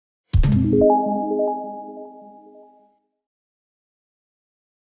Okay,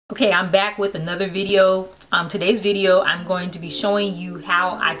 I'm back with another video. Today's video, I'm going to be showing you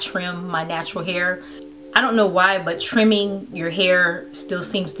how I trim my natural hair. I don't know why, but trimming your hair still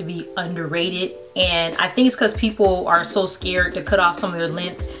seems to be underrated. And I think it's because people are so scared to cut off some of their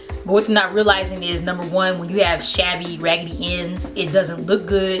length. But what they're not realizing is, number one, when you have shabby, raggedy ends, it doesn't look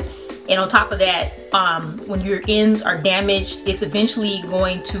good. And on top of that, when your ends are damaged, it's eventually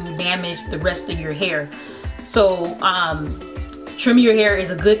going to damage the rest of your hair. So, trimming your hair is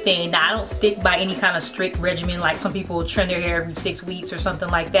a good thing. Now, I don't stick by any kind of strict regimen like some people trim their hair every 6 weeks or something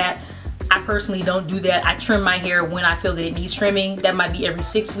like that. I personally don't do that. I trim my hair when I feel that it needs trimming. That might be every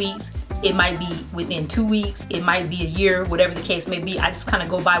 6 weeks. It might be within 2 weeks. It might be a year, whatever the case may be. I just kind of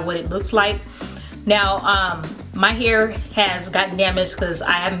go by what it looks like. Now, my hair has gotten damaged because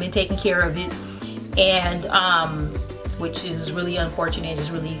I haven't been taking care of it, and which is really unfortunate.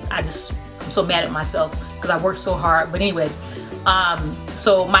 It's really, I'm so mad at myself because I worked so hard. But anyway,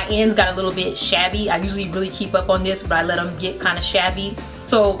 so my ends got a little bit shabby. I usually really keep up on this, but I let them get kind of shabby.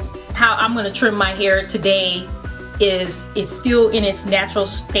 So how I'm going to trim my hair today is, it's still in its natural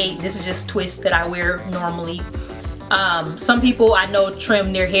state. This is just twists that I wear normally. Some people I know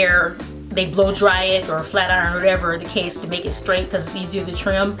trim their hair, they blow dry it or flat iron or whatever the case to make it straight because it's easier to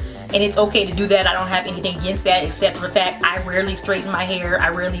trim, and it's okay to do that. I don't have anything against that, except for the fact I rarely straighten my hair. I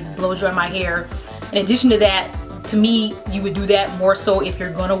rarely blow dry my hair. In addition to that, to me, you would do that more so if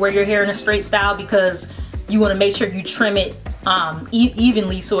you're gonna wear your hair in a straight style, because you want to make sure you trim it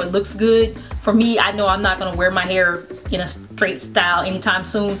evenly so it looks good. For me, I know I'm not gonna wear my hair in a straight style anytime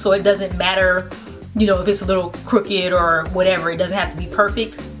soon, so it doesn't matter, you know, if it's a little crooked or whatever. It doesn't have to be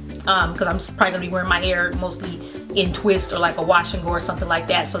perfect, because I'm probably gonna be wearing my hair mostly in twist or like a wash and go or something like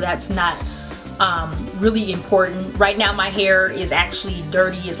that, so that's not really important. Right now my hair is actually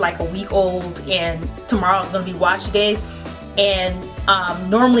dirty. It's like a week old, and tomorrow is gonna be wash day. And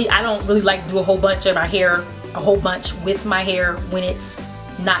normally I don't really like to do a whole bunch of my hair, with my hair when it's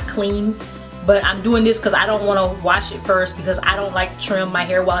not clean, but I'm doing this because I don't want to wash it first, because I don't like to trim my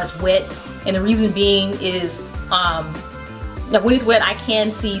hair while it's wet. And the reason being is, now when it's wet I can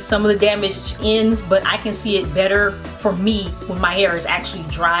see some of the damaged ends, but I can see it better for me when my hair is actually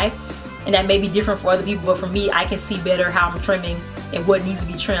dry. And that may be different for other people, but for me, I can see better how I'm trimming and what needs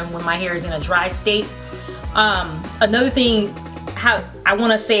to be trimmed when my hair is in a dry state. Another thing, how I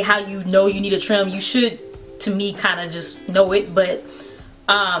want to say how you know you need a trim. You should, to me, kind of just know it, but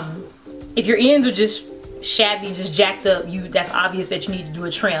if your ends are just shabby, just jacked up, that's obvious that you need to do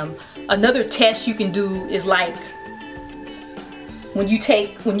a trim. Another test you can do is like when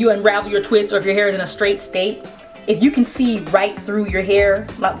you unravel your twist, or if your hair is in a straight state, if you can see right through your hair,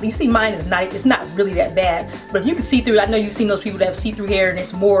 like you see mine is it's not really that bad, but if you can see through, I know you've seen those people that have see-through hair and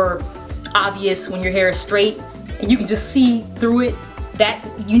it's more obvious when your hair is straight and you can just see through it, that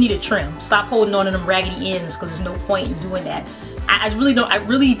you need a trim. Stop holding on to them raggedy ends, because there's no point in doing that. I really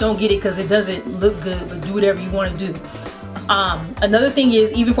don't get it, because it doesn't look good, but do whatever you want to do. Another thing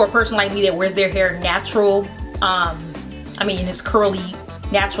is, even for a person like me that wears their hair natural, I mean in its curly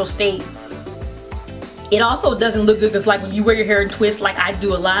natural state, it also doesn't look good, because like when you wear your hair in twists like I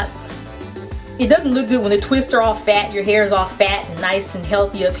do a lot, it doesn't look good when the twists are all fat. Your hair is all fat and nice and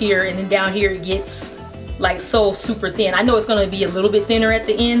healthy up here, and then down here it gets like so super thin. I know it's going to be a little bit thinner at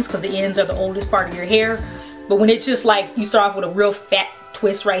the ends because the ends are the oldest part of your hair, but when it's just like you start off with a real fat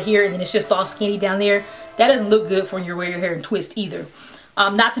twist right here and then it's just all skinny down there, that doesn't look good for when you wear your hair in twist either.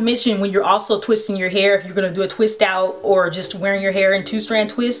 Not to mention when you're also twisting your hair, if you're going to do a twist out or just wearing your hair in 2-strand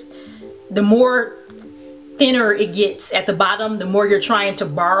twist, the more thinner it gets at the bottom, the more you're trying to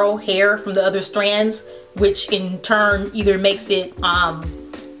borrow hair from the other strands, which in turn either makes it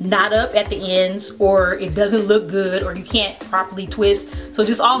knot up at the ends, or it doesn't look good, or you can't properly twist. So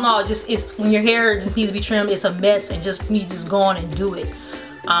just all in all, it's when your hair just needs to be trimmed, it's a mess, and you just go on and do it.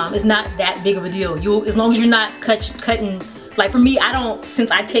 It's not that big of a deal. As long as you're not cutting, like for me,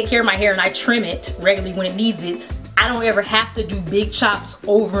 since I take care of my hair and I trim it regularly when it needs it, I don't ever have to do big chops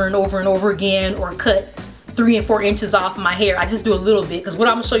over and over and over again, or cut 3 and 4 inches off my hair. I just do a little bit, because what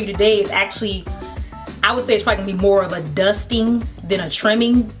I'm gonna show you today is actually, I would say it's probably gonna be more of a dusting than a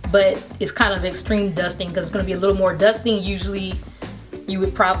trimming, but it's kind of extreme dusting, because it's gonna be a little more dusting. Usually you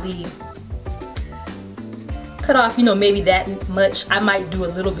would probably cut off, you know, maybe that much. I might do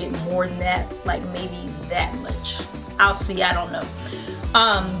a little bit more than that, like maybe that much. I'll see, I don't know.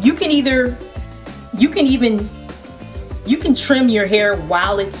 You can trim your hair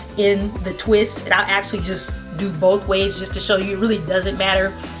while it's in the twist, and I'll actually just do both ways just to show you. It really doesn't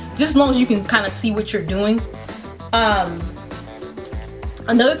matter, just as long as you can kind of see what you're doing.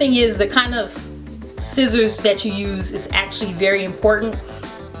 Another thing is the kind of scissors that you use is actually very important.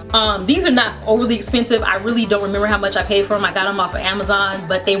 These are not overly expensive. I really don't remember how much I paid for them. I got them off of Amazon,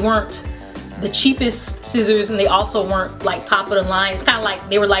 but they weren't the cheapest scissors, and they also weren't like top of the line. It's kind of like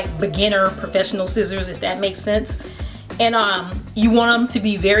they were like beginner professional scissors, if that makes sense. And you want them to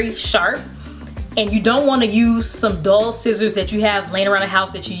be very sharp, and you don't want to use some dull scissors that you have laying around the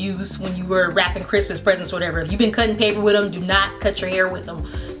house that you use when you were wrapping Christmas presents or whatever. If you've been cutting paper with them, do not cut your hair with them.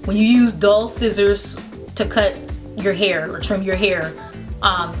 When you use dull scissors to cut your hair or trim your hair,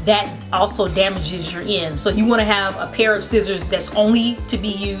 that also damages your ends. So you want to have a pair of scissors that's only to be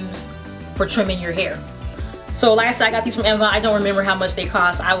used for trimming your hair. So like I said, I got these from Amazon. I don't remember how much they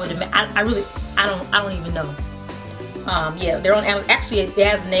cost. I don't even know. Yeah, they're on Amazon. Actually, it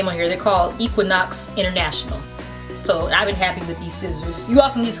has the name on here. They're called Equinox International. So I've been happy with these scissors. You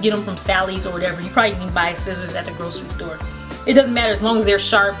also need to get them from Sally's or whatever. You probably can buy scissors at the grocery store. It doesn't matter as long as they're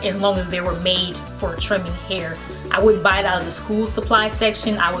sharp and as long as they were made for trimming hair. I wouldn't buy it out of the school supply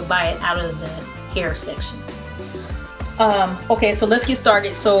section. I would buy it out of the hair section. Okay, so let's get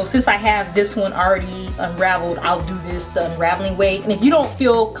started. So since I have this one already unraveled, I'll do this the unraveling way. And if you don't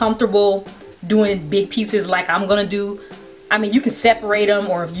feel comfortable doing big pieces like I'm gonna do, I mean, you can separate them,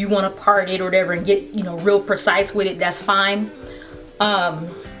 or if you want to part it or whatever and get, you know, real precise with it, that's fine.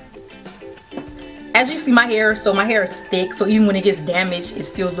 As you see my hair, so my hair is thick, so even when it gets damaged, it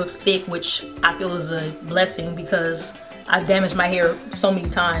still looks thick, which I feel is a blessing because I've damaged my hair so many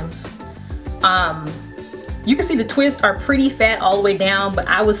times. You can see the twists are pretty fat all the way down, but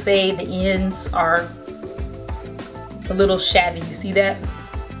I would say the ends are a little shabby. You see that?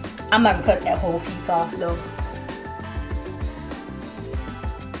 I'm not gonna cut that whole piece off though.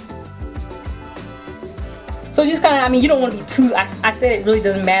 So just kind of, I mean, you don't want to be too, I said it really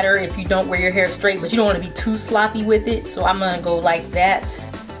doesn't matter if you don't wear your hair straight, but you don't want to be too sloppy with it. So I'm going to go like that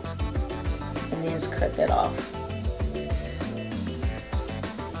and then just cut that off.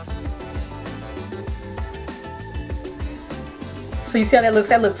 So you see how that looks?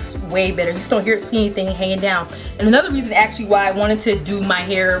 That looks way better. You just don't see anything hanging down. And another reason actually why I wanted to do my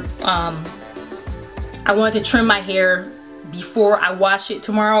hair, I wanted to trim my hair before I wash it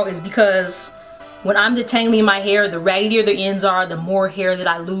tomorrow is because when I'm detangling my hair, the raggier the ends are, the more hair that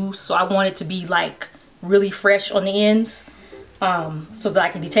I lose. So I want it to be like really fresh on the ends so that I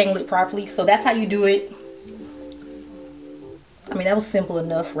can detangle it properly. So that's how you do it. I mean, that was simple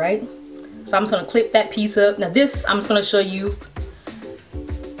enough, right? So I'm just gonna clip that piece up. Now this, I'm just gonna show you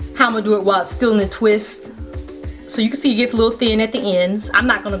how I'm gonna do it while it's still in the twist. So you can see it gets a little thin at the ends. I'm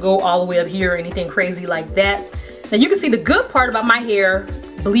not gonna go all the way up here or anything crazy like that. Now you can see the good part about my hair,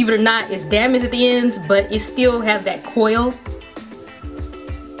 believe it or not, is damaged at the ends, but it still has that coil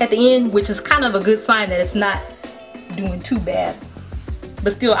at the end, which is kind of a good sign that it's not doing too bad.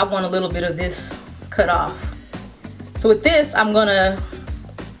 But still, I want a little bit of this cut off. So with this, I'm gonna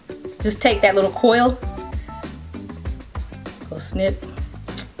just take that little coil, go snip,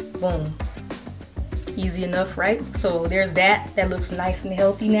 boom. Easy enough, right? So there's that. That looks nice and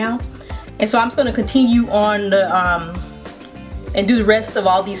healthy now. And so I'm just gonna continue on the and do the rest of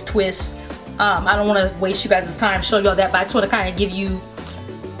all these twists. I don't want to waste you guys' time show y'all that, but I just want to kind of give you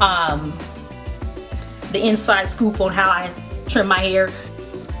the inside scoop on how I trim my hair.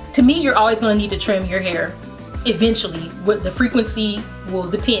 To me, you're always going to need to trim your hair eventually. What the frequency will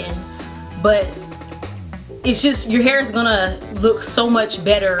depend, but it's just your hair is going to look so much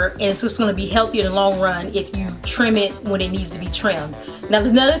better, and it's just going to be healthier in the long run if you trim it when it needs to be trimmed. Now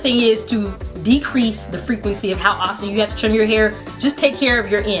another thing is to decrease the frequency of how often you have to trim your hair. Just take care of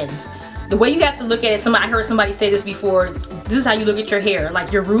your ends. The way you have to look at it, I heard somebody say this before, this is how you look at your hair,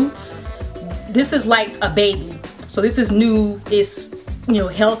 like your roots. This is like a baby. So this is new, it's, you know,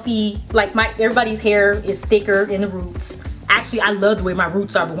 healthy. Like everybody's hair is thicker in the roots. Actually, I love the way my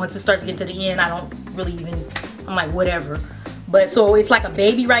roots are, but once it starts to get to the end, I don't really even, I'm like, whatever. But so it's like a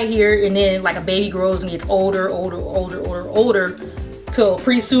baby right here, and then like a baby grows and gets older, older, till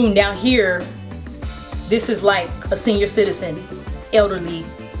pretty soon down here, this is like a senior citizen, elderly.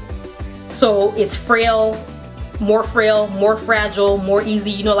 So it's frail, more fragile, more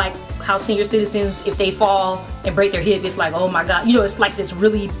easy. You know, like how senior citizens, if they fall and break their hip, it's like, oh my God. You know, it's like this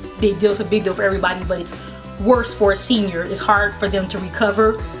really big deal. It's a big deal for everybody, but it's worse for a senior. It's hard for them to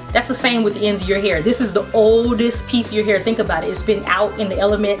recover. That's the same with the ends of your hair. This is the oldest piece of your hair. Think about it. It's been out in the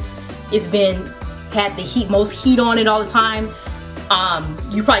elements. It's had the most heat on it all the time.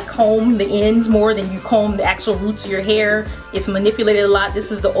 You probably comb the ends more than you comb the actual roots of your hair. It's manipulated a lot.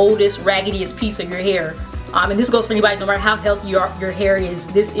 This is the oldest, raggediest piece of your hair. And this goes for anybody, no matter how healthy your hair is.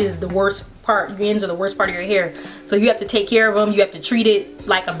 This is the worst part. Your ends are the worst part of your hair. So you have to take care of them. You have to treat it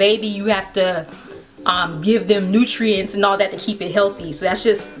like a baby. You have to give them nutrients and all that to keep it healthy. So that's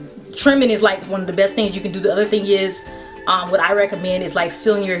just, trimming is like one of the best things you can do. The other thing is, what I recommend is like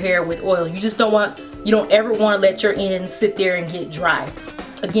sealing your hair with oil. You don't ever want to let your ends sit there and get dry.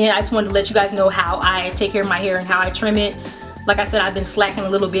 Again, I just wanted to let you guys know how I take care of my hair and how I trim it. Like I said, I've been slacking a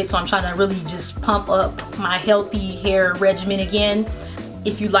little bit, so I'm trying to really just pump up my healthy hair regimen again.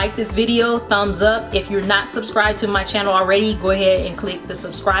 If you like this video, thumbs up. If you're not subscribed to my channel already, go ahead and click the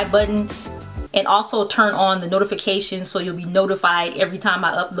subscribe button. And also turn on the notifications so you'll be notified every time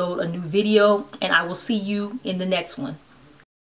I upload a new video. And I will see you in the next one.